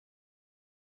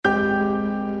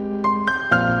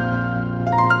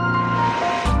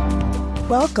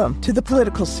Welcome to The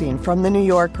Political Scene from The New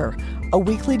Yorker, a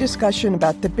weekly discussion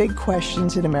about the big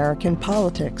questions in American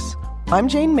politics. I'm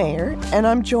Jane Mayer, and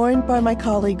I'm joined by my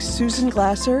colleagues Susan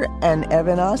Glasser and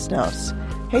Evan Osnos.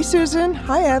 Hey, Susan.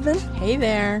 Hi, Evan. Hey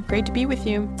there. Great to be with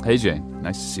you. Hey, Jane.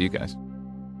 Nice to see you guys.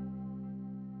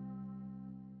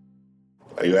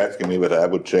 Are you asking me whether I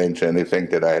would change anything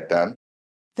that I had done?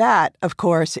 That, of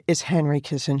course, is Henry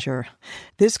Kissinger.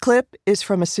 This clip is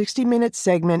from a 60-minute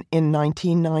segment in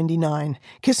 1999.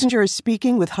 Kissinger is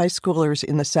speaking with high schoolers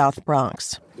in the South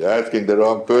Bronx. You're asking the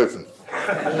wrong person.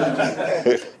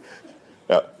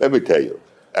 Now, let me tell you,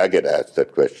 I get asked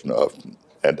that question often,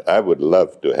 and I would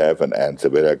love to have an answer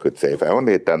where I could say, if I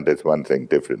only had done this one thing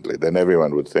differently, then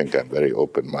everyone would think I'm very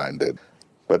open-minded.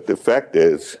 But the fact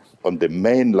is, on the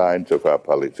main lines of our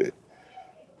policy,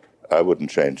 I wouldn't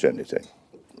change anything.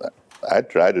 I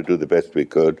tried to do the best we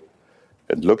could,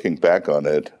 and looking back on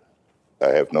it, I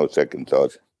have no second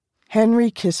thoughts.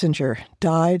 Henry Kissinger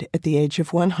died at the age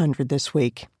of 100 this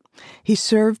week. He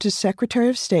served as Secretary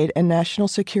of State and National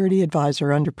Security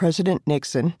Advisor under President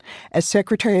Nixon, as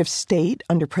Secretary of State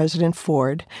under President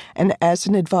Ford, and as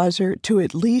an advisor to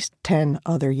at least 10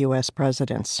 other U.S.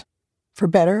 presidents. For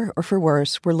better or for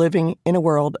worse, we're living in a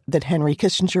world that Henry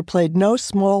Kissinger played no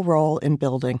small role in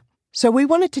building. So we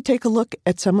wanted to take a look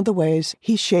at some of the ways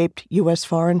he shaped U.S.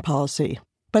 foreign policy.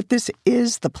 But this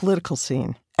is the political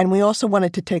scene, and we also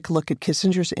wanted to take a look at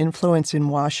Kissinger's influence in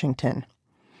Washington.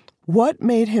 What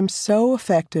made him so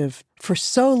effective for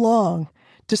so long,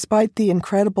 despite the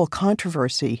incredible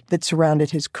controversy that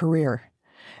surrounded his career?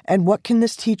 And what can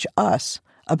this teach us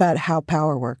about how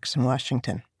power works in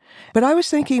Washington? But I was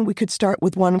thinking we could start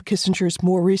with one of Kissinger's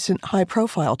more recent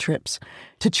high-profile trips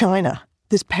to China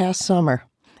this past summer.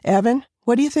 Evan,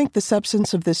 what do you think the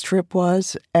substance of this trip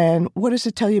was, and what does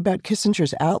it tell you about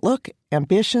Kissinger's outlook,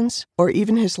 ambitions, or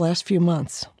even his last few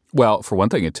months? Well, for one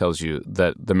thing, it tells you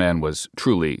that the man was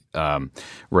truly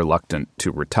reluctant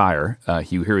to retire.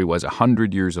 Here he was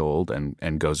 100 years old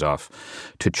and goes off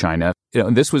to China.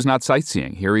 This was not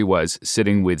sightseeing. Here he was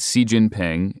sitting with Xi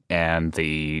Jinping and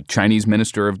the Chinese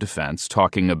Minister of Defense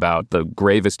talking about the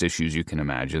gravest issues you can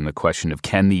imagine, the question of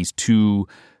can these two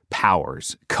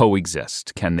powers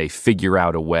coexist? Can they figure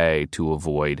out a way to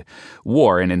avoid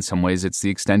war? And in some ways, it's the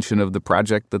extension of the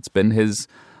project that's been his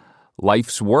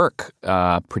life's work,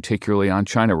 particularly on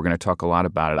China. We're going to talk a lot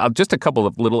about it. Just a couple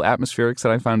of little atmospherics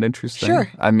that I found interesting. Sure.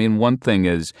 I mean, one thing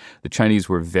is the Chinese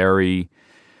were very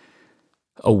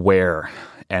aware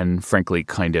and frankly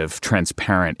kind of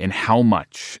transparent in how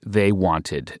much they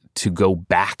wanted to go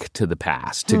back to the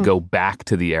past, to go back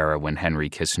to the era when Henry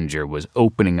Kissinger was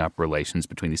opening up relations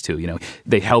between these two. You know,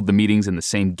 they held the meetings in the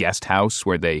same guest house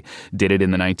where they did it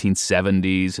in the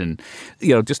 1970s. And,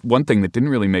 you know, just one thing that didn't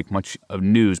really make much of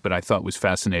news, but I thought was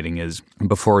fascinating is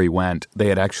before he went, they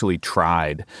had actually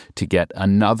tried to get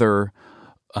another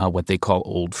what they call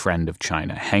old friend of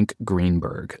China, Hank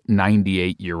Greenberg,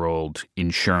 98-year-old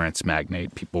insurance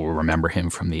magnate. People will remember him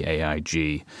from the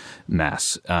AIG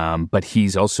mess. But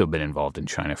he's also been involved in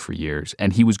China for years.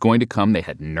 And he was going to come. They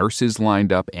had nurses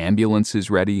lined up, ambulances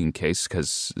ready in case,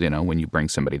 because, you know, when you bring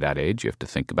somebody that age, you have to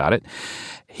think about it.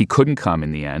 He couldn't come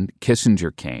in the end.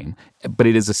 Kissinger came. But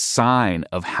it is a sign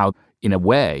of how, in a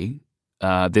way,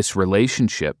 this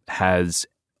relationship has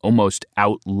almost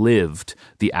outlived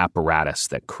the apparatus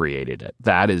that created it.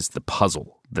 That is the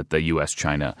puzzle that the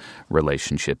U.S.-China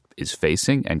relationship is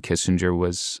facing, and Kissinger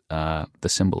was the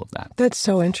symbol of that. That's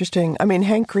so interesting. I mean,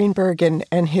 Hank Greenberg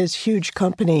and his huge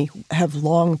company have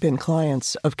long been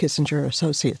clients of Kissinger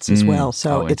Associates as well.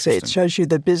 So it shows you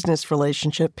the business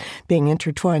relationship being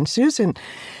intertwined. Susan,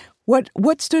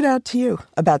 what stood out to you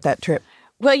about that trip?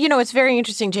 Well, you know, it's very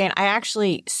interesting, Jane. I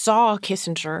actually saw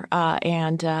Kissinger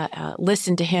and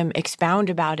listened to him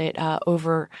expound about it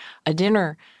over a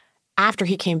dinner after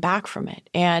he came back from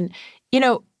it. And, you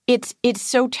know, it's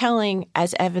so telling,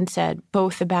 as Evan said,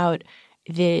 both about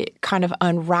the kind of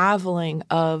unraveling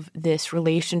of this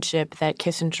relationship that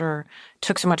Kissinger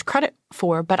took so much credit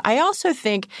for. But I also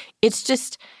think it's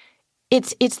just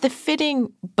it's the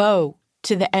fitting bow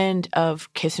to the end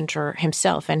of Kissinger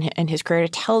himself and his career.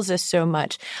 It tells us so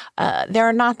much. There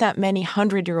are not that many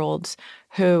 100-year-olds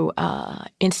who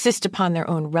insist upon their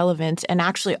own relevance and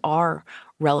actually are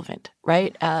relevant,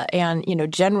 right? And, you know,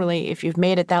 generally, if you've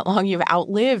made it that long, you've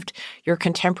outlived your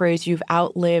contemporaries, you've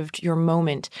outlived your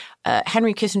moment.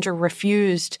 Henry Kissinger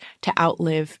refused to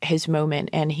outlive his moment,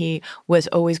 and he was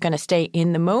always going to stay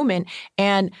in the moment,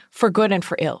 and for good and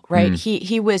for ill, right?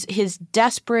 He was his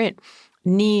desperate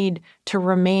need to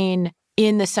remain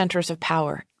in the centers of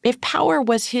power if power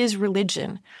was his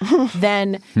religion,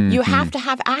 then you have to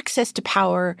have access to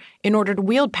power in order to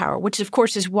wield power, which, of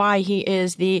course, is why he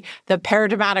is the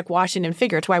paradigmatic Washington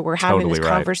figure. It's why we're having this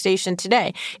conversation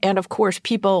today. And, of course,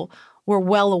 people were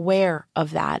well aware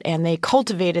of that, and they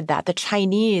cultivated that. The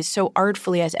Chinese, so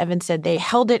artfully, as Evan said, they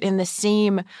held it in the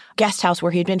same guest house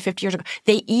where he'd been 50 years ago.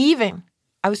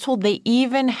 I was told they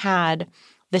even had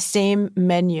the same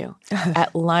menu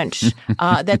at lunch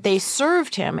that they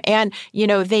served him. And,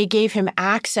 they gave him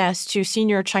access to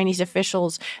senior Chinese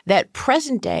officials that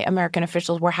present-day American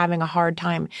officials were having a hard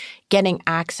time getting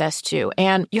access to.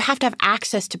 And you have to have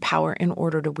access to power in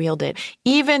order to wield it.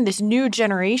 Even this new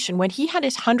generation, when he had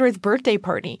his 100th birthday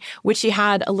party, which he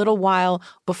had a little while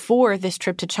before this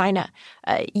trip to China,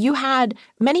 you had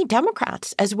many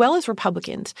Democrats as well as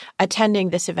Republicans attending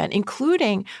this event,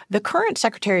 including the current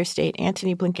Secretary of State,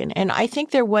 Antony Blinken. And I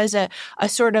think there was a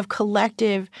sort of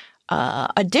collective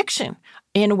addiction,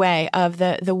 in a way, of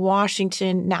the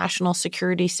Washington national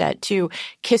security set to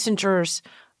Kissinger's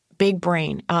big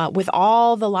brain, with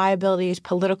all the liabilities,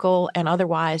 political and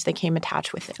otherwise, that came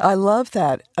attached with it. I love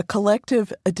that. A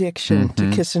collective addiction to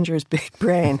Kissinger's big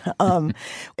brain.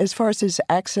 As far as his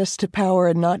access to power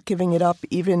and not giving it up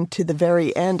even to the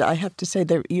very end, I have to say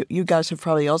that you guys have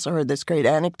probably also heard this great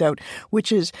anecdote,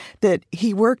 which is that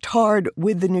he worked hard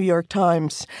with the New York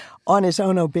Times on his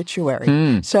own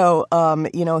obituary. So,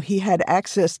 he had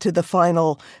access to the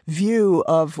final view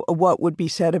of what would be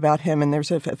said about him. And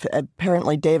there's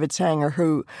apparently David Sanger,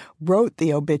 who wrote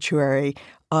the obituary,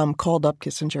 called up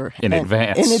Kissinger in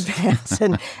advance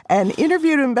and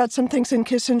interviewed him about some things. And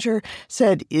Kissinger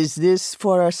said, "Is this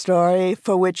for a story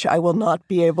for which I will not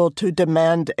be able to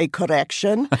demand a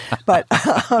correction?" But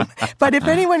if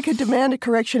anyone could demand a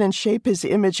correction and shape his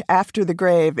image after the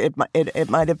grave, it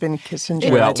might have been Kissinger.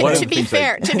 Well, to be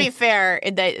fair,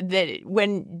 that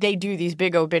when they do these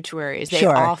big obituaries, they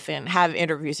often have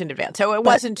interviews in advance. So it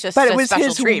wasn't just a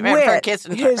special treatment for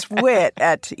Kissinger. His wit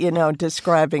at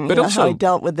describing how he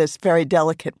dealt with this very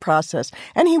delicate process.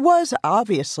 And he was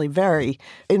obviously very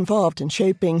involved in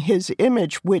shaping his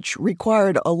image, which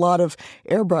required a lot of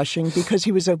airbrushing because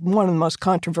he was one of the most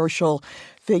controversial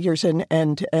figures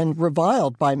and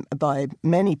reviled by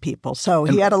many people. So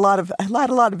he had a lot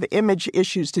of image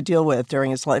issues to deal with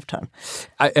during his lifetime.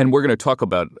 And we're going to talk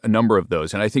about a number of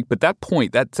those. And I think, but that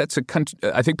point,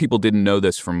 I think people didn't know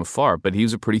this from afar, but he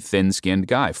was a pretty thin-skinned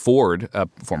guy. Ford,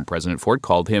 former President Ford,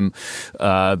 called him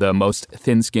the most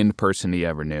thin-skinned person he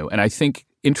ever knew. And I think,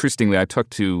 interestingly, I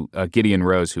talked to Gideon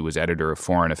Rose, who was editor of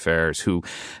Foreign Affairs, who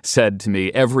said to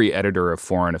me, every editor of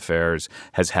Foreign Affairs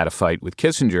has had a fight with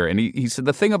Kissinger. And he said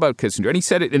the thing about Kissinger, and he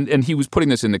said it, and he was putting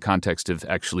this in the context of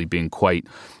actually being quite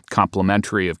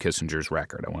complimentary of Kissinger's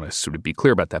record. I want to sort of be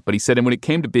clear about that. But he said, and when it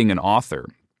came to being an author,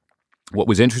 what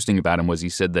was interesting about him was he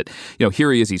said that,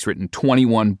 here he is, he's written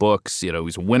 21 books, he's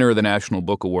a winner of the National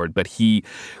Book Award, but he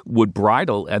would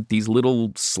bridle at these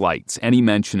little slights, any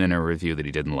mention in a review that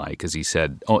he didn't like, because he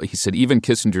said even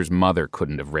Kissinger's mother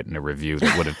couldn't have written a review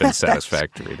that would have been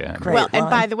satisfactory to him. Well, and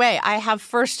by the way, I have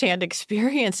firsthand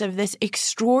experience of this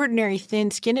extraordinary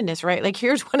thin-skinnedness, right? Like,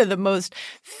 here's one of the most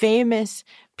famous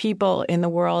people in the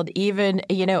world, even,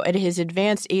 at his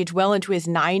advanced age, well into his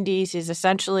 90s, is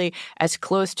essentially as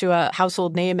close to a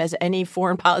household name as any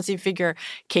foreign policy figure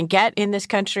can get in this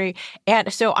country.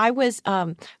 And so I was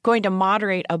going to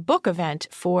moderate a book event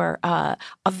for a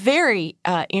very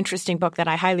interesting book that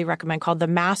I highly recommend called The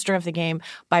Master of the Game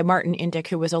by Martin Indyk,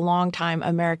 who was a longtime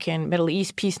American Middle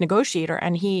East peace negotiator.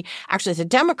 And he actually is a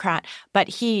Democrat, but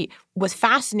he was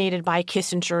fascinated by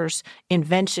Kissinger's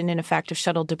invention, in effect, of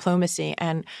shuttle diplomacy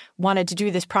and wanted to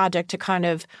do this project to kind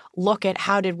of look at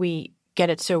how did we get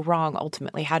it so wrong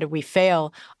ultimately? How did we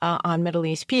fail on Middle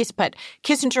East peace? But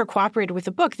Kissinger cooperated with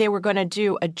the book. They were going to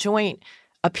do a joint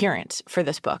appearance for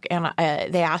this book, and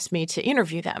they asked me to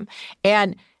interview them.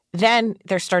 And then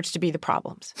there starts to be the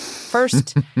problems.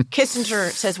 First, Kissinger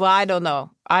says, well, I don't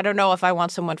know. I don't know if I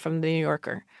want someone from the New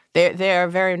Yorker. They are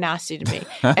very nasty to me.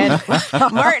 And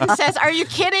Martin says, are you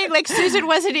kidding? Like, Susan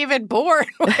wasn't even born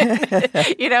when,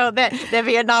 the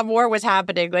Vietnam War was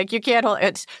happening. Like, you can't hold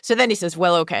it. So then he says,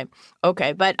 well, okay.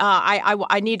 But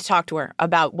I need to talk to her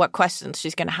about what questions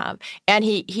she's going to have. And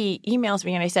he emails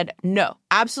me and I said, no,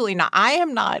 absolutely not. I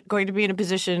am not going to be in a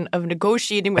position of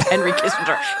negotiating with Henry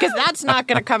Kissinger because that's not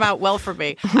going to come out well for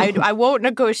me. I won't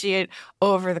negotiate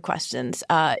over the questions.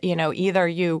 Either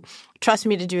you trust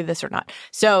me to do this or not.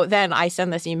 So then I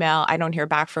send this email. I don't hear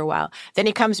back for a while. Then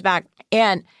he comes back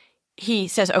and he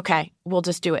says, okay, we'll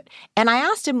just do it. And I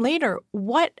asked him later,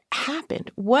 what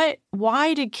happened?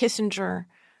 Why did Kissinger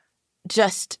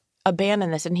just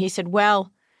abandon this? And he said,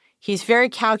 well, he's very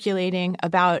calculating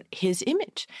about his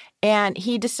image. And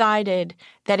he decided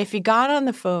that if he got on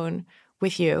the phone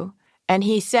with you and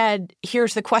he said,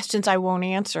 here's the questions I won't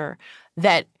answer,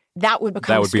 that would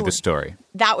become That would be the story.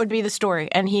 That would be the story.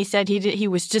 And he said he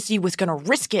was going to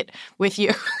risk it with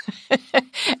you.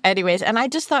 Anyways, and I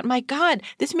just thought, my God,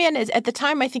 this man is, at the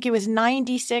time, I think he was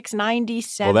 96,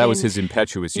 97. Well, that was his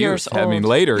impetuous youth. Old. I mean,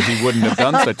 later he wouldn't have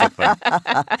done such a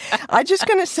thing. I'm just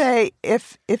going to say,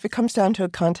 if it comes down to a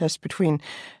contest between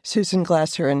Susan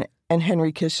Glasser and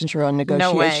Henry Kissinger on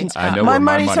negotiations. No I know my where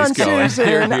money's on going.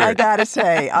 Susan. I gotta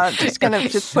say, I'm just gonna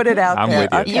put it out I'm there.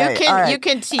 with you. Okay, you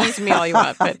can tease me all you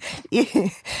want, but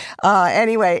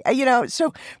anyway,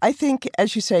 so I think,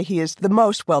 as you say, he is the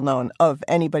most well known of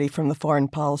anybody from the foreign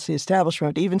policy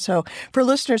establishment. Even so, for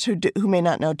listeners who may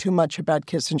not know too much about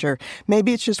Kissinger,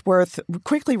 maybe it's just worth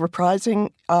quickly reprising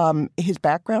his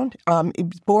background. He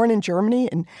was born in Germany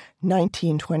in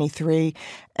 1923,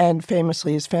 and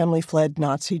famously his family fled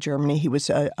Nazi Germany. He was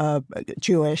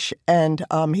Jewish, and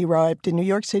he arrived in New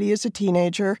York City as a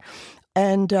teenager.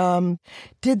 And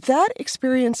did that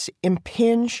experience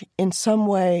impinge in some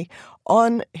way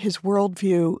on his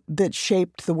worldview that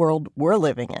shaped the world we're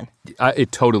living in?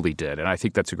 It totally did. And I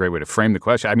think that's a great way to frame the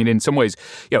question. I mean, in some ways,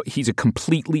 he's a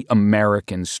completely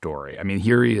American story. I mean,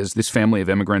 here he is, this family of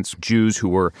immigrants, Jews who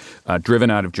were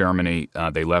driven out of Germany.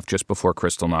 They left just before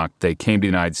Kristallnacht. They came to the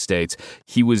United States.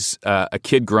 He was a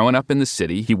kid growing up in the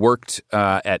city. He worked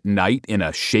at night in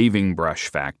a shaving brush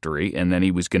factory, and then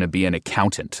he was going to be an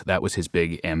accountant. That was his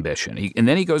big ambition. And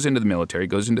then he goes into the military,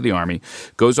 goes into the army,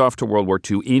 goes off to World War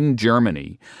II in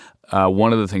Germany.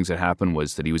 One of the things that happened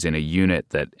was that he was in a unit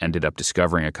that ended up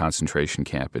discovering a concentration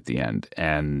camp at the end,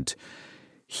 and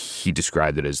he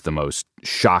described it as the most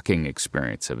shocking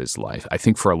experience of his life. I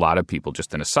think for a lot of people,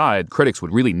 just an aside, critics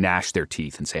would really gnash their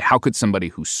teeth and say, how could somebody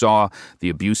who saw the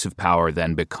abuse of power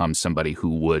then become somebody who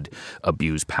would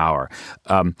abuse power?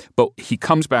 But he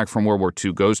comes back from World War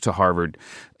II, goes to Harvard,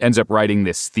 ends up writing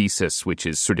this thesis, which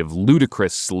is sort of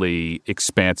ludicrously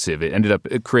expansive. It ended up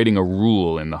creating a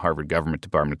rule in the Harvard government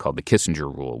department called the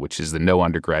Kissinger Rule, which is that no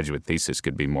undergraduate thesis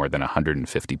could be more than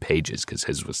 150 pages because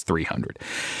his was 300.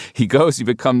 He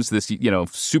becomes this,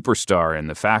 superstar in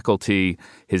the faculty.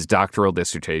 His doctoral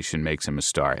dissertation makes him a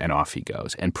star, and off he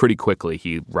goes. And pretty quickly,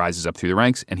 he rises up through the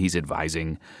ranks, and he's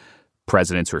advising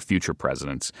presidents or future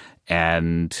presidents.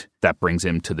 And that brings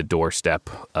him to the doorstep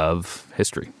of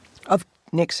history. Of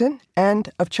Nixon and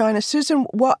of China. Susan,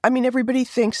 everybody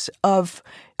thinks of,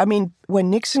 when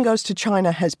Nixon goes to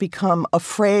China has become a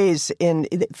phrase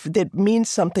that means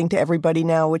something to everybody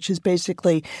now, which is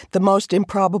basically the most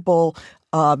improbable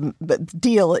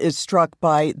deal is struck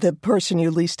by the person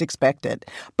you least expected.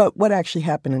 But what actually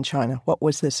happened in China? What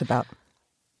was this about?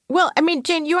 Well,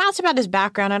 Jane, you asked about his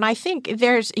background, and I think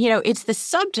there's, it's the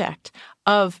subject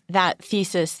of that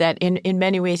thesis that in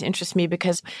many ways interests me,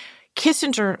 because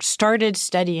Kissinger started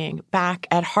studying back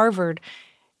at Harvard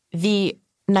the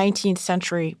 19th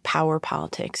century power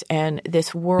politics and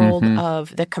this world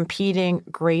of the competing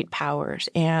great powers.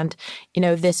 And,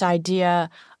 this idea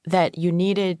that you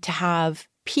needed to have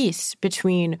peace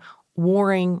between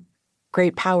warring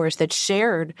great powers that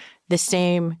shared the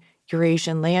same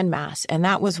Eurasian landmass. And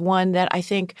that was one that I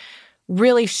think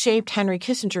really shaped Henry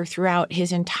Kissinger throughout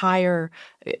his entire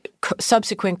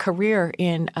subsequent career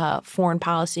in foreign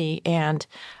policy and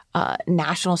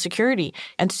national security.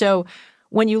 And so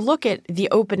when you look at the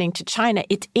opening to China,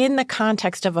 it's in the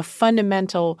context of a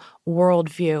fundamental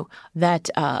worldview that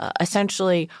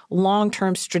essentially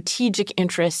long-term strategic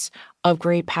interests of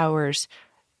great powers.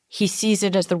 He sees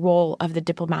it as the role of the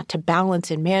diplomat to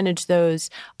balance and manage those,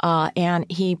 and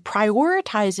he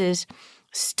prioritizes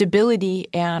stability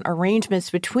and arrangements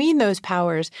between those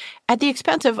powers at the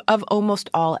expense of almost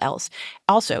all else.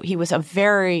 Also, he was a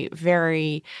very,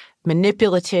 very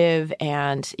manipulative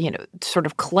and, sort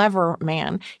of clever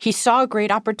man. He saw a great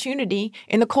opportunity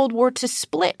in the Cold War to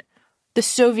split the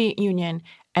Soviet Union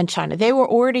and China. They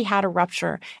already had a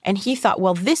rupture, and he thought,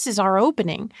 well, this is our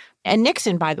opening. And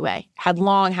Nixon, by the way, had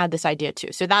long had this idea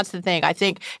too. So that's the thing. I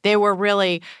think they were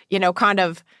really, kind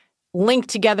of linked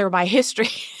together by history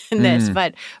in this,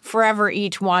 but forever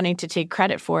each wanting to take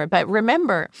credit for it. But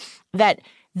remember that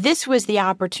this was the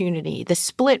opportunity, the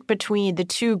split between the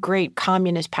two great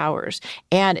communist powers.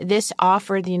 And this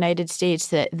offered the United States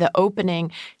the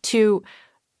opening to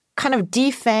kind of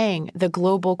defang the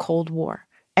global Cold War.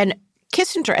 And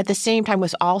Kissinger at the same time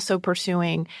was also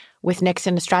pursuing with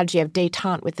Nixon, a strategy of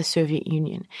détente with the Soviet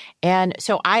Union. And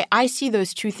so I see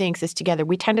those two things as together.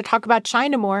 We tend to talk about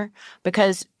China more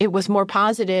because it was more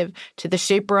positive to the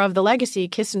shaper of the legacy,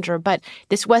 Kissinger. But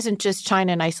this wasn't just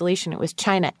China in isolation. It was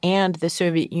China and the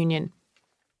Soviet Union.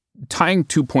 Tying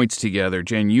 2 points together,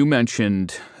 Jane, you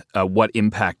mentioned what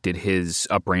impact did his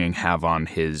upbringing have on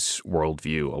his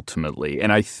worldview ultimately.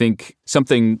 And I think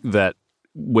something that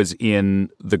was in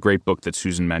the great book that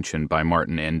Susan mentioned by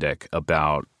Martin Indyk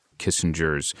about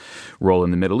Kissinger's role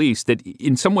in the Middle East, that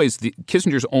in some ways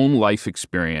Kissinger's own life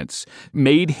experience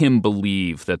made him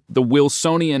believe that the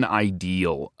Wilsonian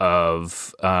ideal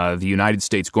of the United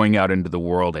States going out into the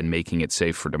world and making it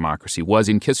safe for democracy was,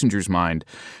 in Kissinger's mind,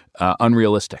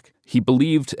 unrealistic. He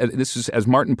believed, this is as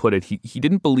Martin put it, he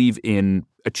didn't believe in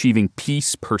achieving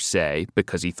peace per se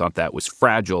because he thought that was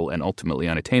fragile and ultimately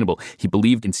unattainable. He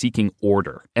believed in seeking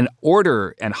order. And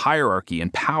order and hierarchy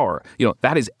and power,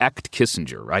 that is Echt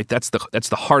Kissinger, right? That's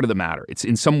the heart of the matter. It's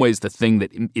in some ways the thing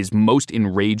that is most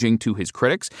enraging to his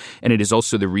critics, and it is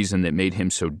also the reason that made him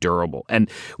so durable. And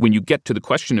when you get to the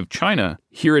question of China,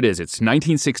 here it is. It's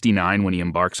 1969 when he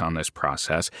embarks on this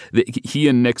process. He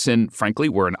and Nixon, frankly,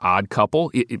 were an odd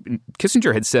couple.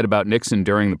 Kissinger had said about Nixon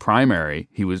during the primary,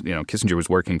 Kissinger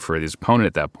was working for his opponent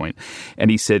at that point,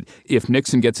 and he said, if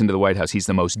Nixon gets into the White House, he's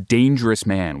the most dangerous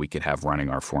man we could have running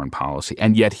our foreign policy.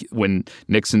 And yet, when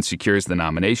Nixon secures the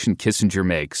nomination, Kissinger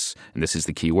makes, and this is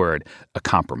the key word, a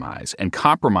compromise. And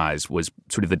compromise was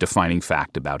sort of the defining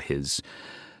fact about his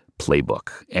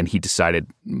playbook. And he decided,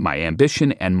 my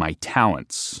ambition and my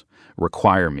talents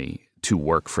require me to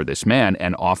work for this man,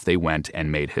 and off they went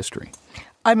and made history.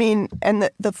 I mean, and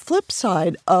the flip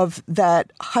side of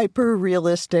that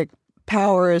hyper-realistic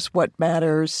power is what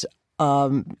matters,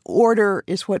 order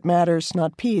is what matters,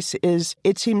 not peace, is,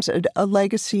 it seems, a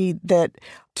legacy that,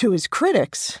 to his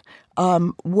critics,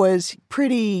 was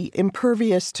pretty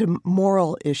impervious to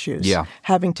moral issues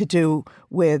having to do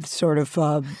with sort of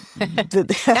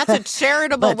That's a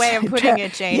charitable way of putting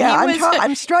it, Jane. Yeah,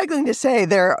 I'm struggling to say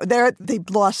they've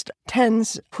lost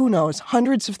tens, who knows,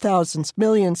 hundreds of thousands,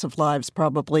 millions of lives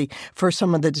probably for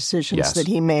some of the decisions that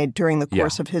he made during the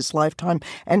course of his lifetime,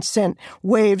 and sent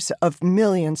waves of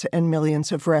millions and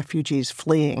millions of refugees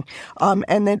fleeing.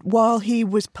 And that while he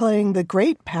was playing the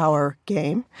great power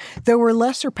game, there were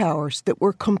lesser powers that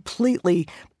were completely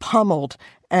pummeled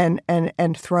and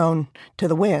thrown to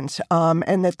the winds,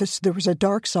 and that there was a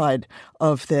dark side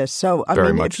of this. So,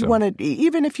 if you want to,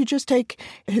 even if you just take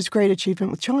his great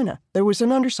achievement with China, there was an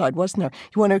underside, wasn't there?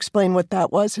 You want to explain what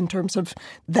that was in terms of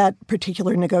that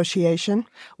particular negotiation?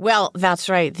 Well, that's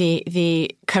right.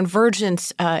 The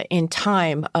convergence in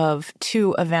time of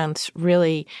two events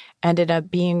really ended up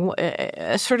being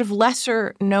a sort of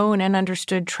lesser known and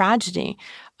understood tragedy.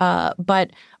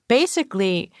 But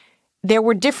basically, there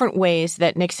were different ways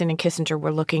that Nixon and Kissinger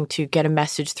were looking to get a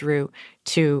message through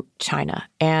to China.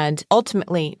 And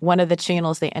ultimately, one of the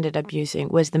channels they ended up using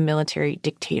was the military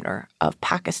dictator of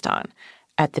Pakistan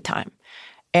at the time.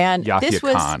 And Yahya this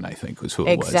was Khan, I think, was who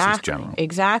it was as general.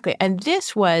 Exactly. And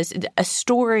this was a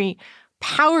story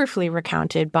powerfully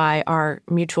recounted by our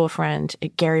mutual friend,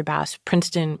 Gary Bass,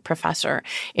 Princeton professor,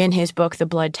 in his book, The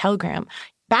Blood Telegram.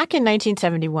 Back in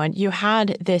 1971, you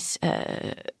had this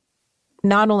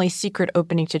not only secret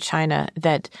opening to China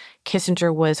that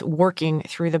Kissinger was working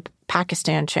through the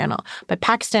Pakistan channel, but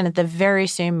Pakistan at the very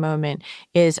same moment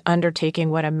is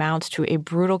undertaking what amounts to a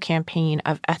brutal campaign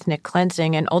of ethnic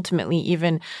cleansing, and ultimately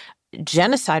even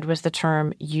genocide was the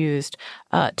term used,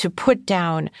 to put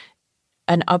down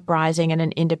an uprising and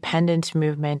an independence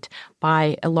movement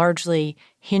by largely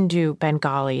Hindu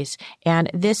Bengalis.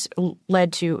 And this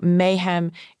led to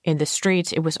mayhem in the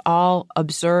streets. It was all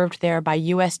observed there by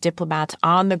U.S. diplomats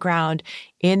on the ground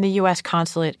in the U.S.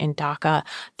 consulate in Dhaka.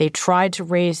 They tried to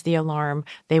raise the alarm.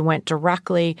 They went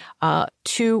directly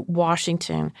to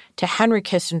Washington, to Henry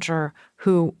Kissinger,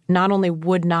 who not only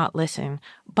would not listen,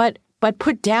 but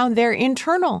put down their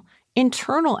internal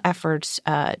efforts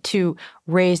to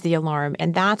raise the alarm.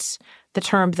 And that's the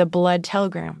term, the blood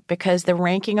telegram, because the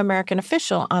ranking American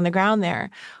official on the ground there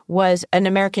was an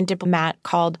American diplomat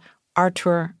called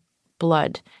Arthur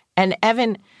Blood. And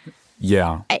Evan,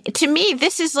 to me,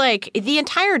 this is like the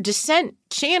entire dissent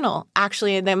channel,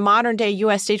 actually, in the modern day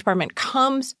U.S. State Department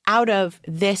comes out of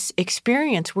this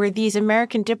experience where these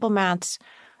American diplomats,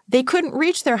 they couldn't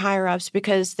reach their higher-ups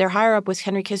because their higher-up was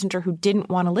Henry Kissinger, who didn't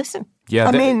want to listen.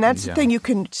 Yeah, that's the thing.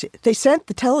 They sent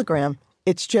the telegram.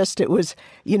 It's just it was,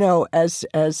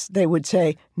 as they would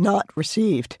say, not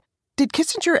received. Did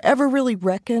Kissinger ever really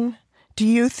reckon, do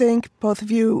you think, both of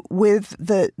you, with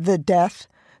the death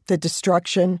the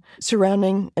destruction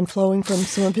surrounding and flowing from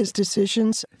some of his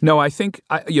decisions? No, I think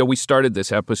we started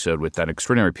this episode with that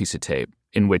extraordinary piece of tape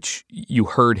in which you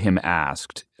heard him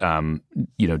asked,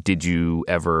 did you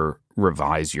ever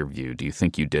revise your view? Do you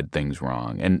think you did things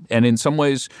wrong? And in some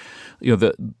ways,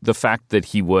 the fact that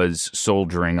he was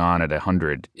soldiering on at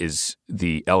 100 is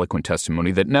the eloquent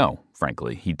testimony that no,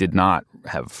 frankly, he did not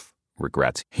have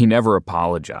regrets. He never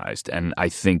apologized. And I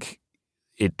think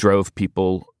it drove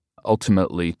people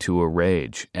ultimately to a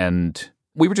rage. And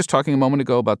we were just talking a moment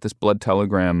ago about this Blood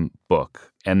Telegram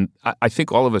book. And I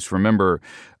think all of us remember,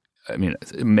 I mean,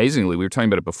 amazingly, we were talking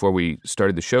about it before we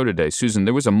started the show today. Susan,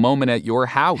 there was a moment at your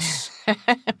house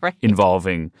right.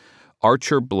 involving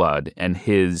Archer Blood and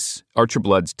Archer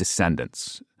Blood's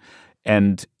descendants.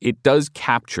 And it does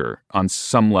capture on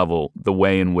some level the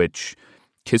way in which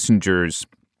Kissinger's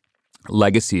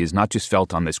legacy is not just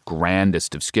felt on this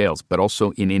grandest of scales, but also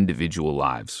in individual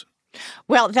lives.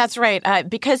 Well, that's right,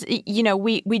 because,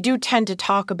 we do tend to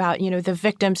talk about, the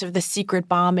victims of the secret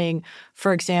bombing,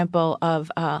 for example,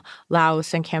 of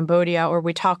Laos and Cambodia, or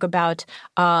we talk about,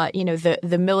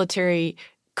 the military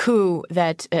coup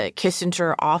that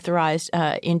Kissinger authorized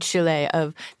in Chile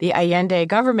of the Allende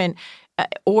government,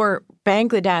 or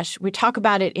Bangladesh. We talk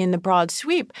about it in the broad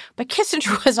sweep, but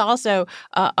Kissinger was also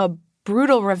a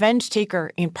brutal revenge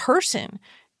taker in person,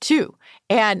 too.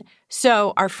 And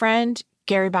so our friend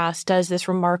Gary Bass does this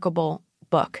remarkable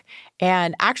book.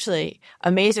 And actually,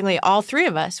 amazingly, all three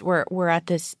of us were at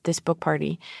this book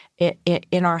party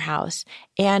in our house.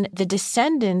 And the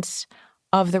descendants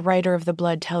of the writer of the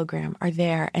Blood Telegram are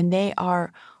there, and they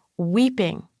are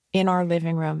weeping in our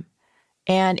living room.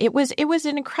 And it was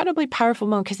an incredibly powerful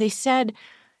moment because they said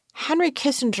Henry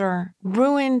Kissinger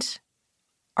ruined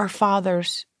our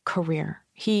father's career.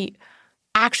 He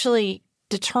actually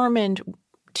determined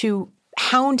to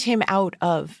hound him out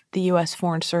of the U.S.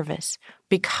 Foreign Service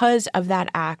because of that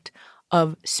act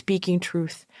of speaking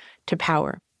truth to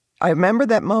power. I remember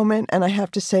that moment, and I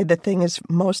have to say the thing is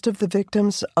most of the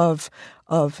victims of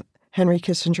Henry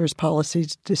Kissinger's policy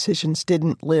decisions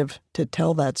didn't live to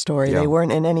tell that story. Yeah. They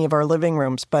weren't in any of our living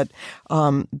rooms, but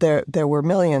there were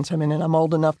millions. I mean, and I'm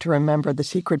old enough to remember the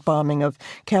secret bombing of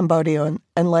Cambodia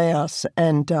and Laos.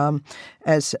 And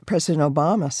as President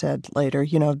Obama said later,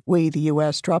 we, the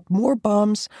U.S., dropped more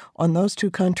bombs on those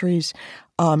two countries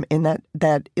in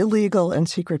that illegal and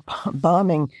secret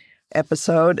bombing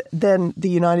episode than the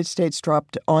United States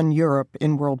dropped on Europe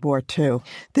in World War II.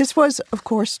 This was, of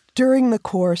course, during the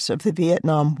course of the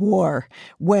Vietnam War,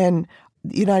 when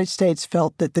the United States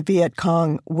felt that the Viet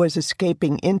Cong was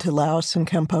escaping into Laos and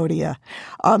Cambodia.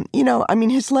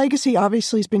 His legacy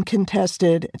obviously has been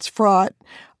contested. It's fraught.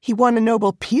 He won a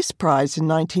Nobel Peace Prize in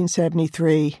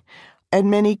 1973,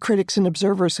 and many critics and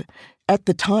observers at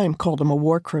the time called him a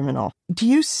war criminal. Do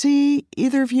you see,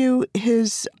 either of you,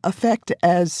 his effect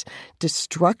as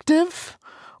destructive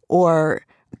or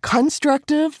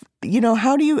constructive?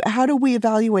 How do we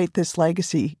evaluate this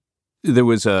legacy? There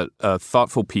was a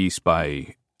thoughtful piece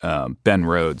by Ben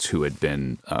Rhodes, who had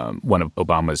been one of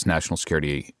Obama's national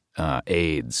security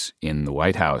aides in the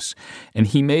White House. And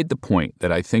he made the point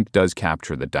that I think does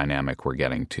capture the dynamic we're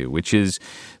getting to, which is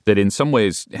that in some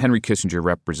ways, Henry Kissinger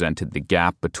represented the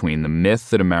gap between the myth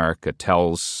that America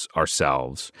tells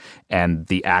ourselves and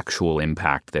the actual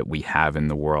impact that we have in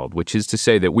the world, which is to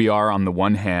say that we are, on the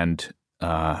one hand,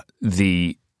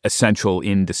 the essential,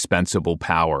 indispensable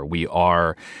power. We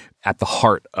are at the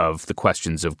heart of the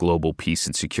questions of global peace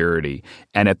and security.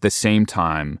 And at the same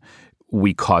time,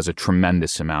 we cause a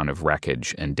tremendous amount of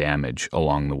wreckage and damage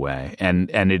along the way. And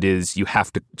it is, you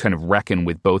have to kind of reckon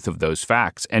with both of those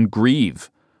facts and grieve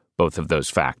both of those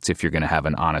facts if you're going to have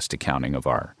an honest accounting of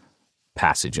our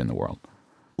passage in the world.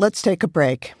 Let's take a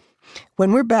break.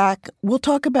 When we're back, we'll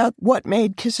talk about what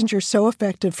made Kissinger so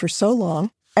effective for so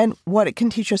long and what it can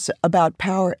teach us about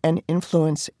power and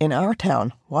influence in our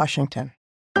town, Washington.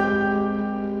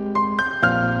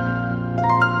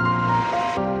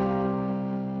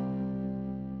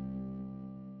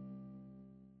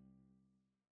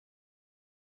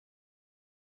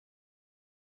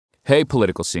 Hey,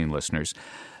 Political Scene listeners.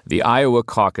 The Iowa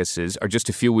caucuses are just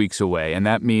a few weeks away, and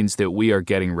that means that we are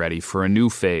getting ready for a new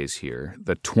phase here,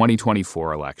 the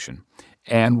 2024 election.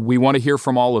 And we want to hear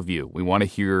from all of you. We want to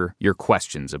hear your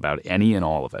questions about any and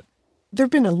all of it. There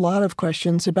have been a lot of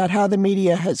questions about how the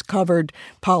media has covered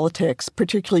politics,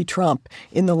 particularly Trump,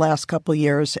 in the last couple of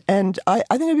years. And I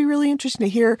think it'd be really interesting to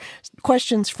hear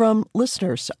questions from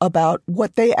listeners about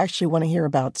what they actually want to hear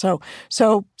about.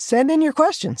 So send in your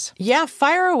questions. Yeah,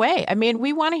 fire away. I mean,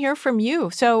 we want to hear from you.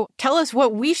 So tell us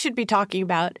what we should be talking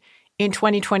about in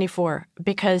 2024,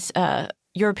 because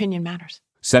your opinion matters.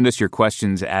 Send us your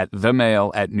questions at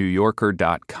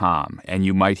themail@newyorker.com, and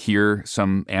you might hear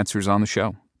some answers on the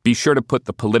show. Be sure to put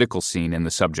the political scene in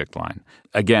the subject line.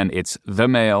 Again, it's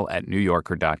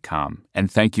themail@newyorker.com.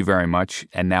 And thank you very much.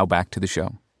 And now back to the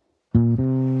show.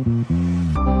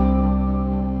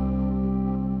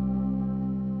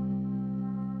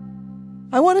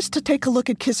 I want us to take a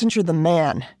look at Kissinger the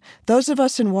man. Those of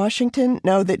us in Washington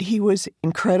know that he was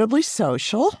incredibly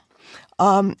social,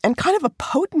 and kind of a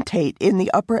potentate in the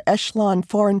upper echelon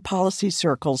foreign policy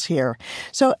circles here.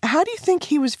 So how do you think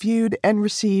he was viewed and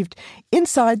received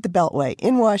inside the Beltway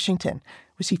in Washington?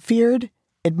 Was he feared,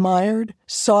 admired,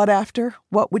 sought after?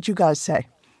 What would you guys say?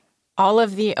 All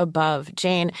of the above,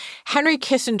 Jane. Henry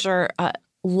Kissinger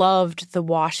loved the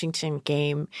Washington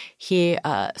game. He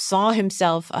saw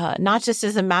himself not just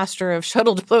as a master of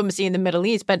shuttle diplomacy in the Middle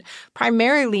East, but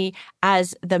primarily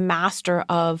as the master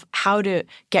of how to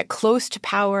get close to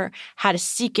power, how to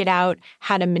seek it out,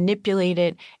 how to manipulate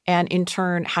it, and in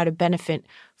turn, how to benefit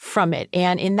from it.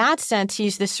 And in that sense,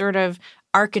 he's this sort of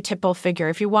archetypal figure.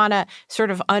 If you want to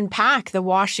sort of unpack the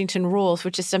Washington rules,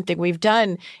 which is something we've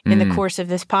done in the course of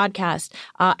this podcast,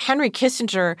 Henry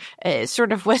Kissinger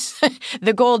sort of was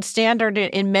the gold standard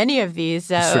in many of these.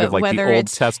 Sort of like whether the Old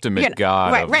it's, Testament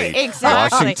God of the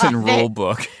exactly. Washington rule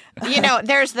book.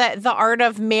 There's the art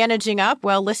of managing up.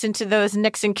 Well, listen to those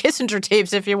Nixon Kissinger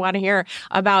tapes if you want to hear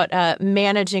about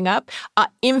managing up.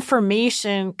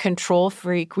 Information control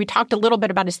freak. We talked a little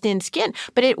bit about his thin skin,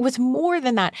 but it was more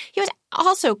than that. He was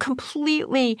also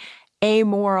completely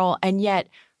amoral and yet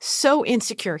so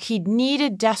insecure. He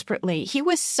needed desperately. He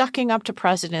was sucking up to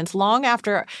presidents long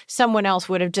after someone else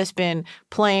would have just been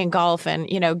playing golf and,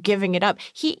 giving it up.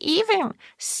 He even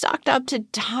sucked up to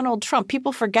Donald Trump.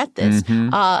 People forget this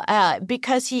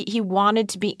because he wanted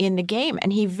to be in the game.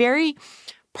 And he very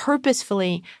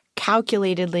purposefully,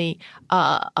 calculatedly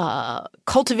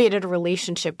cultivated a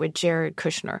relationship with Jared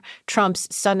Kushner,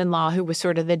 Trump's son-in-law, who was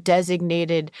sort of the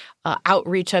designated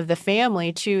outreach of the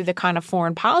family to the kind of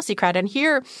foreign policy crowd. And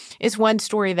here is one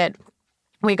story that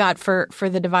we got for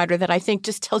the Divider that I think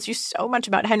just tells you so much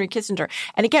about Henry Kissinger.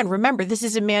 And again, remember, this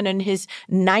is a man in his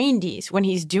 90s when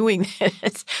he's doing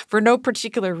this for no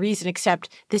particular reason except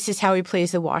this is how he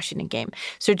plays the Washington game.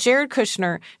 So Jared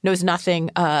Kushner knows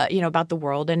nothing, about the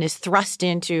world and is thrust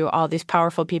into all these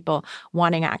powerful people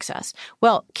wanting access.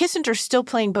 Well, Kissinger's still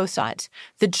playing both sides.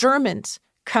 The Germans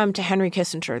come to Henry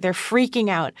Kissinger. They're freaking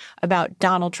out about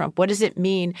Donald Trump. What does it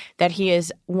mean that he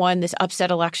has won this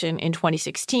upset election in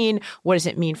 2016? What does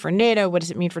it mean for NATO? What does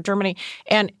it mean for Germany?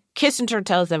 And Kissinger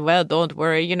tells them, well, don't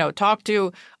worry, talk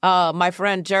to my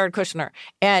friend Jared Kushner.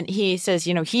 And he says,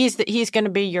 he's going to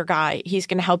be your guy. He's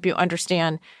going to help you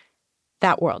understand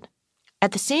that world.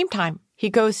 At the same time,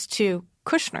 he goes to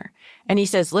Kushner and he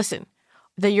says, listen,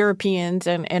 the Europeans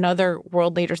and other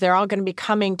world leaders, they're all going to be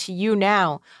coming to you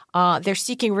now. They're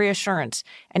seeking reassurance.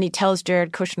 And he tells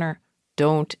Jared Kushner,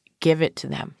 don't give it to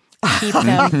them. Keep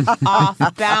them off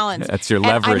balance. That's your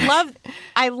leverage. And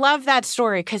I love that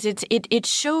story because it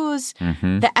shows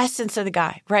the essence of the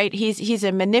guy, right? He's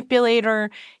a manipulator.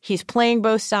 He's playing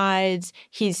both sides.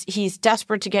 He's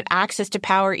desperate to get access to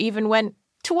power, even when.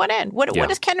 To what end? What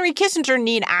does Henry Kissinger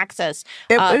need access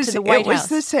to the White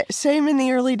House? It was the same in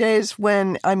the early days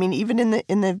when, even in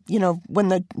the when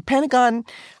the Pentagon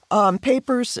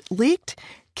papers leaked,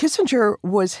 Kissinger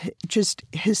was just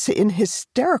in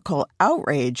hysterical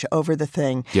outrage over the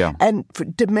thing and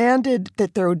demanded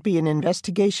that there would be an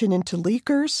investigation into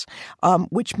leakers,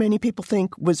 which many people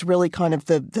think was really kind of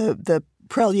the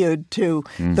prelude to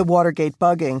the Watergate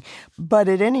bugging. But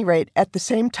at any rate, at the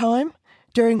same time,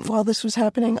 while this was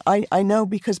happening, I know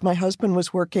because my husband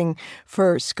was working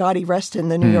for Scotty Reston,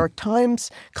 the New York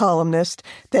Times columnist,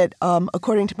 that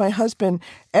according to my husband,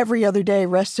 every other day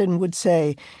Reston would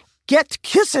say, "Get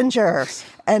Kissinger,"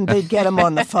 and they'd get him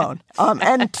on the phone.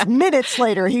 And minutes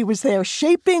later, he was there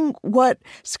shaping what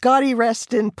Scotty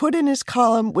Reston put in his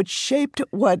column, which shaped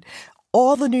what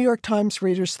all the New York Times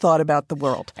readers thought about the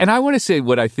world. And I want to say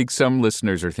what I think some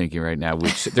listeners are thinking right now,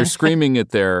 which they're screaming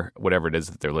at their whatever it is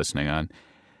that they're listening on.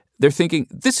 They're thinking,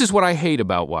 this is what I hate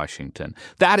about Washington.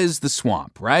 That is the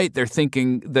swamp, right? They're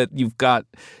thinking that you've got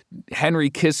Henry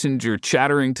Kissinger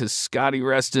chattering to Scotty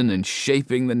Reston and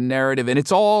shaping the narrative. And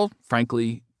it's all,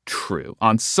 frankly, true.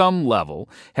 On some level,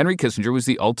 Henry Kissinger was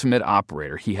the ultimate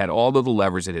operator. He had all of the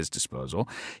levers at his disposal.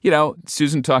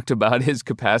 Susan talked about his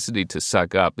capacity to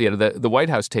suck up. The White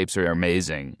House tapes are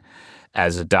amazing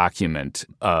as a document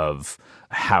of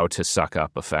how to suck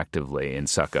up effectively in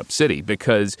Suck Up City,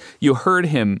 because you heard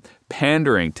him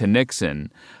pandering to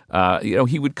Nixon.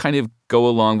 He would kind of go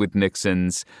along with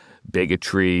Nixon's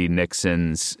bigotry,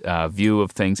 Nixon's view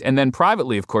of things. And then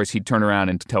privately, of course, he'd turn around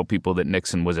and tell people that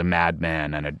Nixon was a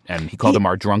madman and he called him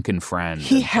our drunken friend.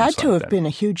 He had to have been a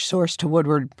huge source to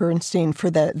Woodward Bernstein for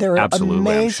that. Their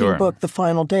amazing book, The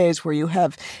Final Days, where you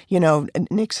have,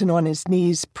 Nixon on his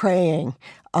knees praying.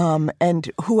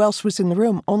 And who else was in the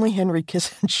room? Only Henry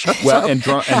Kissinger. Well, and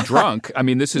drunk. I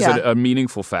mean, this is a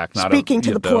meaningful fact. Speaking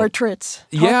to the portraits.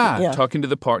 Talking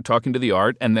to the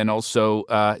art, and then also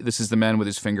this is the man with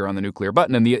his finger on the nuclear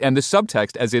button. And the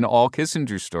subtext, as in all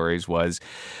Kissinger stories, was,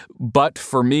 but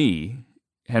for me,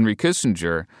 Henry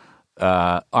Kissinger,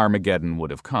 Armageddon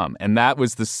would have come. And that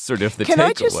was the sort of the takeaway. Can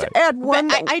I just add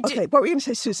one? Okay, what were you going to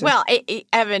say, Susan? Well,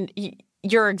 Evan,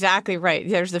 you're exactly right.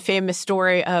 There's the famous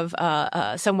story of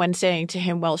someone saying to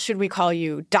him, well, should we call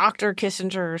you Dr.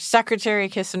 Kissinger, Secretary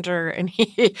Kissinger? And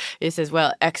he says,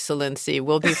 well, Excellency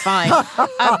will be fine.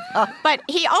 But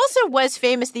he also was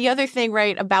famous. The other thing,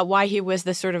 right, about why he was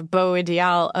the sort of beau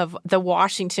ideal of the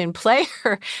Washington player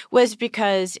was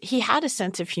because he had a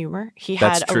sense of humor. He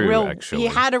had a real wit. True.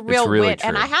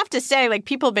 And I have to say, like,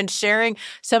 people have been sharing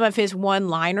some of his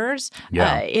one-liners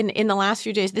in the last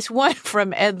few days. This one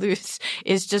from Ed Luce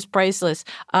is just priceless.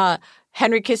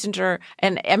 Henry Kissinger,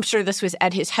 and I'm sure this was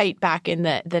at his height back in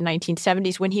the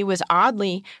 1970s when he was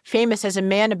oddly famous as a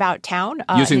man about town.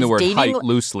 Using the word height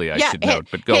loosely, I should note,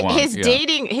 but go on. His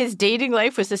dating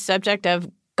life was the subject of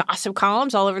gossip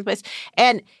columns all over the place.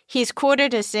 And he's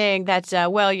quoted as saying that,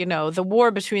 the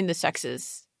war between the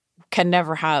sexes can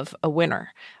never have a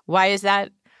winner. Why is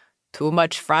that? Too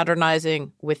much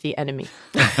fraternizing with the enemy.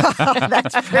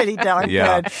 That's pretty darn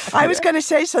good. I was going to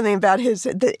say something about him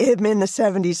in the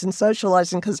 70s and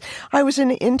socializing because I was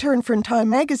an intern for Time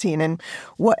magazine and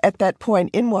at that point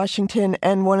in Washington,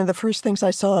 and one of the first things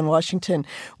I saw in Washington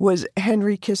was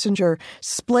Henry Kissinger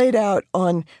splayed out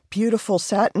on beautiful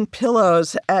satin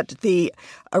pillows at the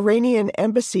Iranian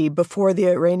embassy before the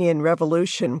Iranian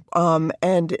Revolution.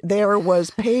 And there was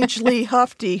Paige Lee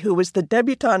Hufty, who was the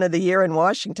debutante of the year in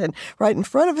Washington, right in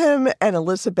front of him, and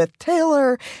Elizabeth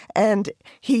Taylor. And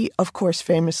he, of course,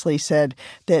 famously said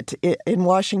that in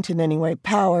Washington anyway,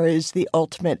 power is the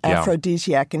ultimate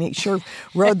aphrodisiac. And he sure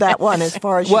rode that one as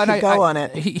far as you could go on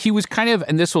it. He was kind of,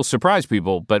 and this will surprise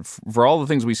people, but for all the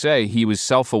things we say, he was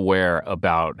self-aware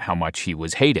about how much he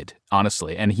was hated,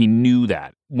 honestly. And he knew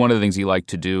that. One of the things he liked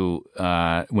to do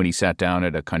when he sat down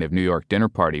at a kind of New York dinner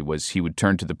party was he would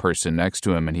turn to the person next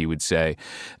to him and he would say,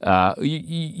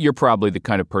 you're probably the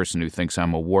kind of person who thinks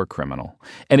I'm a war criminal.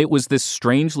 And it was this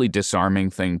strangely disarming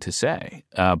thing to say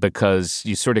because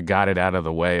you sort of got it out of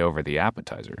the way over the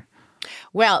appetizer.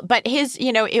 Well, but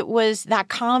it was that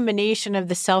combination of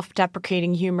the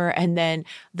self-deprecating humor and then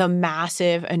the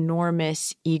massive,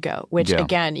 enormous ego, which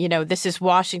again, this is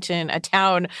Washington, a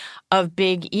town of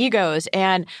big egos.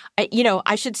 And,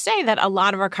 I should say that a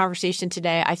lot of our conversation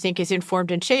today, I think, is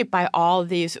informed and shaped by all of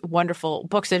these wonderful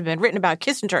books that have been written about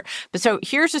Kissinger. But so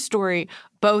here's a story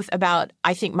both about,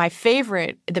 I think, my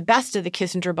favorite, the best of the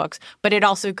Kissinger books, but it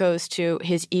also goes to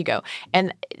his ego.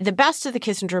 And the best of the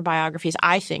Kissinger biographies,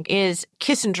 I think, is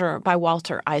Kissinger by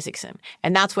Walter Isaacson.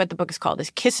 And that's what the book is called,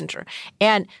 is Kissinger.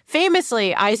 And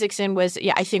famously, Isaacson was,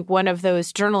 I think, one of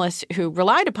those journalists who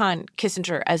relied upon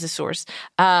Kissinger as a source.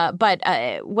 But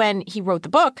when he wrote the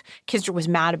book, Kissinger was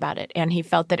mad about it, and he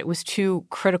felt that it was too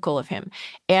critical of him.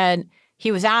 And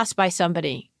he was asked by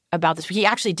somebody about this. He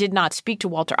actually did not speak to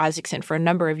Walter Isaacson for a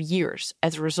number of years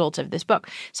as a result of this book.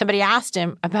 Somebody asked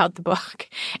him about the book,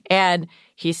 and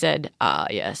he said,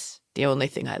 yes, the only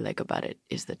thing I like about it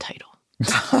is the title.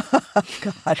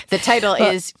 God. The title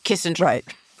is Kissinger. Right.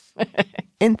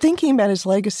 In thinking about his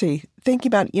legacy, thinking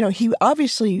about, he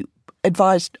obviously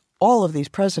advised all of these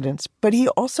presidents, but he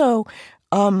also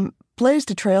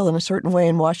blazed a trail in a certain way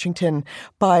in Washington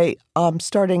by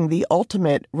starting the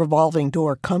ultimate revolving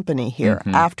door company here.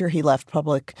 Mm-hmm. After he left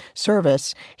public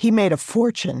service, he made a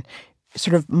fortune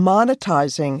sort of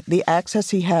monetizing the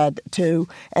access he had to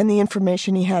and the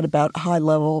information he had about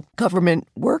high-level government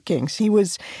workings. He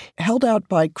was held out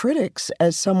by critics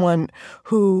as someone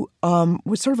who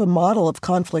was sort of a model of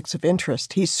conflicts of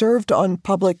interest. He served on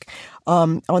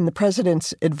on the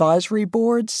president's advisory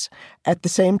boards at the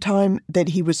same time that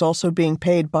he was also being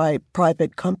paid by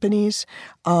private companies.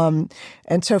 And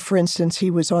so, for instance, he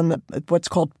was on what's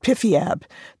called PFIAB,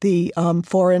 the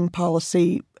Foreign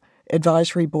Policy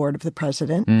advisory board of the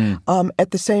president.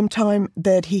 At the same time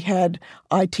that he had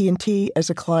IT&T as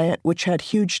a client, which had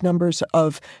huge numbers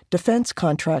of defense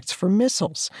contracts for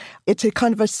missiles. It's a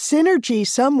kind of a synergy,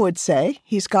 some would say.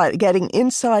 He's getting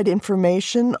inside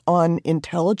information on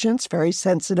intelligence, very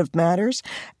sensitive matters,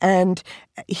 and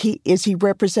is he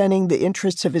representing the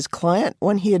interests of his client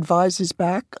when he advises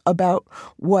back about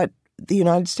what the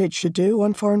United States should do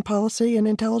on foreign policy and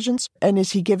intelligence? And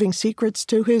is he giving secrets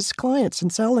to his clients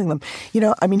and selling them?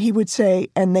 He would say,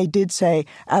 and they did say,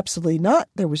 absolutely not.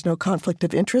 There was no conflict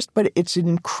of interest, but it's an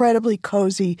incredibly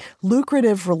cozy,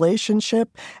 lucrative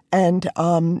relationship. And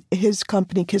his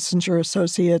company, Kissinger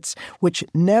Associates, which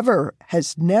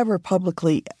has never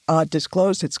publicly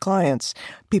disclosed its clients.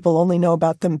 People only know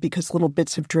about them because little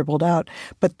bits have dribbled out.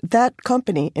 But that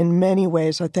company, in many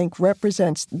ways, I think,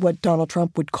 represents what Donald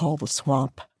Trump would call the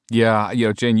swamp. Yeah,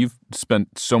 Jane, you've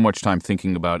spent so much time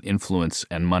thinking about influence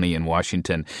and money in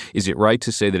Washington. Is it right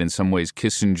to say that in some ways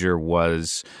Kissinger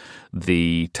was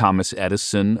the Thomas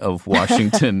Edison of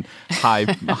Washington,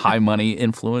 high money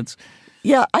influence?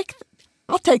 Yeah,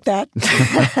 I'll take that.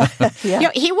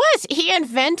 Yeah. He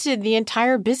invented the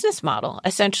entire business model,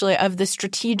 essentially, of the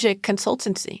strategic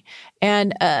consultancy.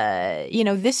 And,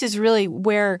 this is really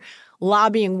where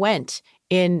lobbying went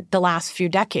in the last few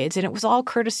decades. And it was all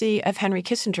courtesy of Henry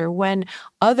Kissinger. When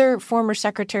other former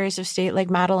secretaries of state like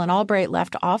Madeleine Albright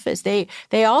left office, they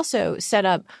also set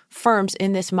up firms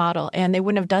in this model. And they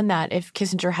wouldn't have done that if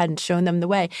Kissinger hadn't shown them the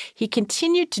way. He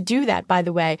continued to do that, by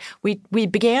the way. We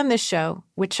began this show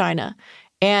with China.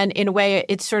 And in a way,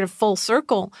 it's sort of full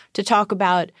circle to talk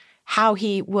about how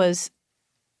he was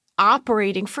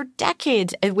operating for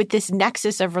decades with this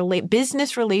nexus of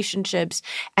business relationships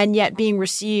and yet being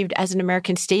received as an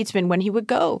American statesman when he would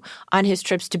go on his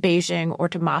trips to Beijing or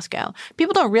to Moscow.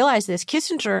 People don't realize this.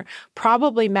 Kissinger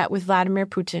probably met with Vladimir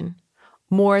Putin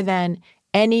more than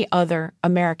any other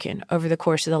American over the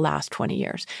course of the last 20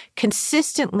 years,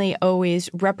 consistently always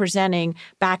representing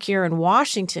back here in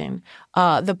Washington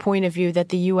the point of view that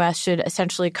the U.S. should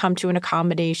essentially come to an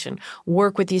accommodation,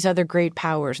 work with these other great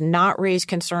powers, not raise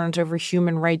concerns over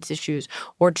human rights issues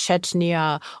or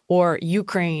Chechnya or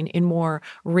Ukraine in more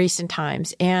recent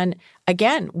times. And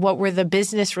again, what were the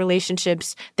business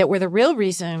relationships that were the real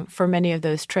reason for many of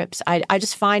those trips? I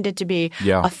just find it to be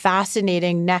a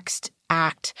fascinating next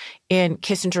act in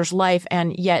Kissinger's life,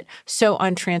 and yet so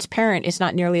untransparent, it's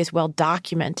not nearly as well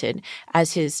documented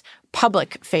as his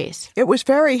public face. It was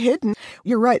very hidden.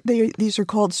 You're right. These are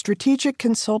called strategic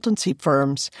consultancy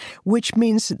firms, which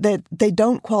means that they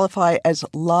don't qualify as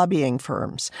lobbying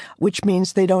firms, which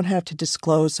means they don't have to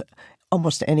disclose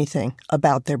almost anything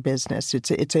about their business.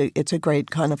 It's a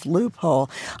great kind of loophole.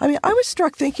 I mean, I was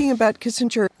struck thinking about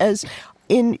Kissinger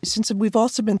since we've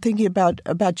also been thinking about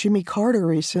Jimmy Carter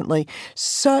recently,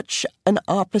 such an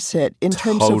opposite in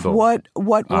terms of what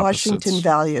Washington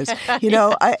values. In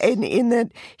that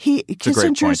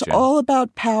Kissinger's all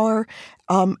about power.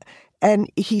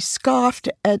 And he scoffed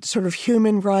at sort of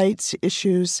human rights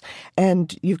issues.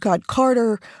 And you've got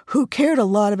Carter, who cared a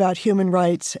lot about human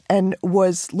rights and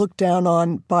was looked down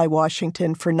on by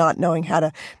Washington for not knowing how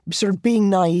to, sort of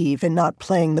being naive and not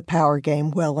playing the power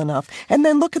game well enough. And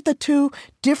then look at the two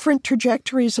different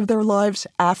trajectories of their lives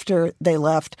after they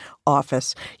left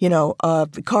office.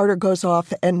 Carter goes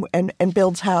off and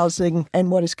builds housing.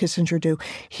 And what does Kissinger do?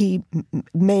 He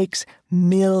makes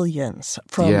millions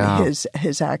from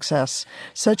his access.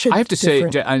 I have to say,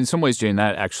 in some ways, Jane,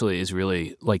 that actually is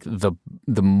really like the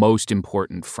most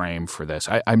important frame for this.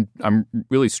 I'm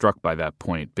really struck by that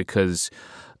point because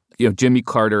Jimmy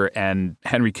Carter and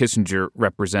Henry Kissinger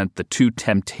represent the two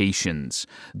temptations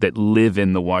that live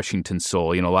in the Washington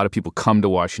soul. A lot of people come to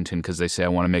Washington because they say, I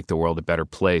want to make the world a better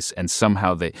place. And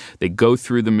somehow they go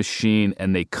through the machine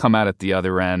and they come out at the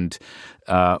other end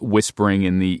whispering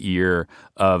in the ear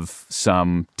of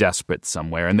some despot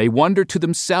somewhere. And they wonder to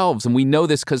themselves, and we know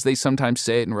this because they sometimes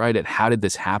say it and write it, how did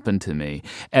this happen to me?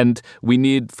 And we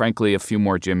need, frankly, a few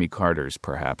more Jimmy Carters,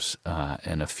 perhaps,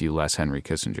 and a few less Henry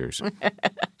Kissingers.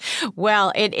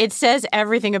 Well, it says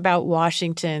everything about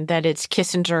Washington, that it's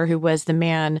Kissinger who was the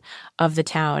man of the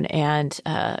town and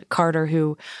Carter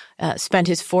who spent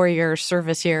his 4-year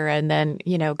service here and then,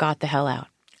 got the hell out.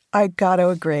 I got to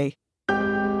agree.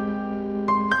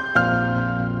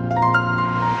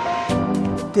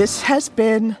 This has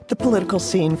been The Political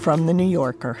Scene from The New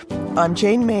Yorker. I'm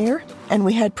Jane Mayer, and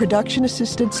we had production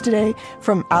assistance today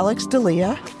from Alex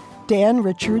D'Elia, Dan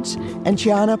Richards, and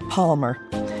Gianna Palmer.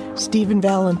 Stephen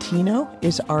Valentino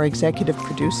is our executive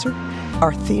producer.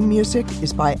 Our theme music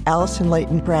is by Allison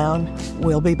Leighton Brown.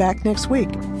 We'll be back next week.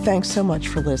 Thanks so much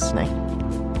for listening.